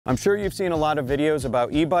I'm sure you've seen a lot of videos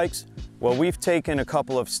about e-bikes. Well, we've taken a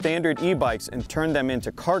couple of standard e-bikes and turned them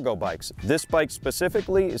into cargo bikes. This bike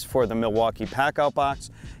specifically is for the Milwaukee PackOut box,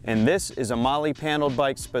 and this is a Molly paneled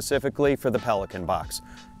bike specifically for the Pelican box.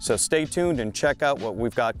 So stay tuned and check out what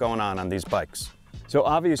we've got going on these bikes. So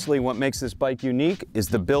obviously what makes this bike unique is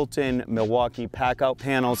the built-in Milwaukee PackOut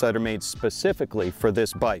panels that are made specifically for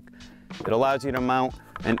this bike. It allows you to mount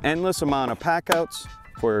an endless amount of PackOuts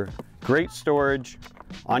for great storage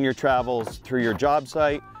on your travels through your job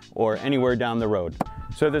site or anywhere down the road.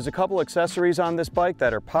 So there's a couple accessories on this bike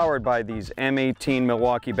that are powered by these M18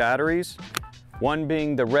 Milwaukee batteries. One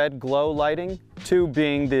being the red glow lighting, two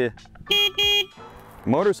being the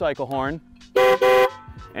motorcycle horn,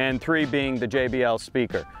 and three being the JBL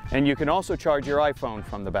speaker. And you can also charge your iPhone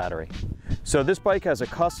from the battery. So this bike has a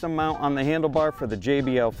custom mount on the handlebar for the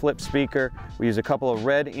JBL flip speaker. We use a couple of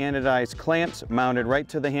red anodized clamps mounted right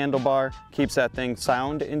to the handlebar, keeps that thing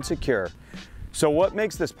sound and secure. So what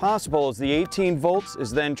makes this possible is the 18 volts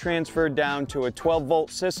is then transferred down to a 12 volt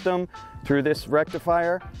system through this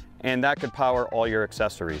rectifier, and that could power all your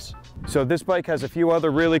accessories. So this bike has a few other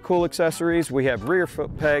really cool accessories. We have rear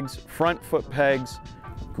foot pegs, front foot pegs,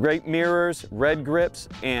 great mirrors, red grips,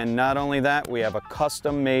 and not only that, we have a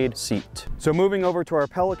custom-made seat. So moving over to our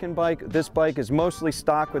Pelican bike, this bike is mostly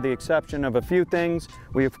stock with the exception of a few things.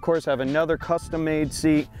 We of course have another custom-made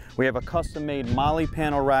seat. We have a custom-made Molly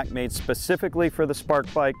panel rack made specifically for the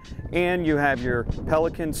Spark bike, and you have your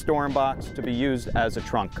Pelican storm box to be used as a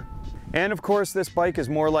trunk. And of course, this bike is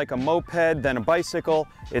more like a moped than a bicycle.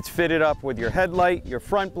 It's fitted up with your headlight, your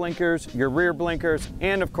front blinkers, your rear blinkers,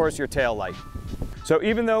 and of course your tail light. So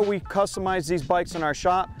even though we customize these bikes in our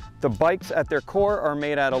shop, the bikes at their core are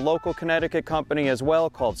made at a local Connecticut company as well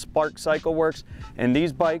called Spark Cycle Works. And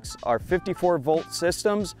these bikes are 54 volt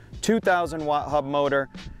systems, 2,000 watt hub motor,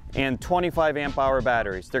 and 25 amp hour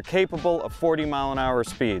batteries. They're capable of 40 mile an hour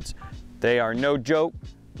speeds. They are no joke.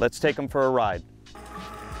 Let's take them for a ride.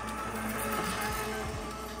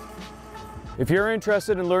 If you're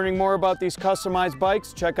interested in learning more about these customized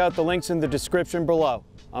bikes, check out the links in the description below.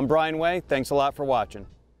 I'm Brian Way, thanks a lot for watching.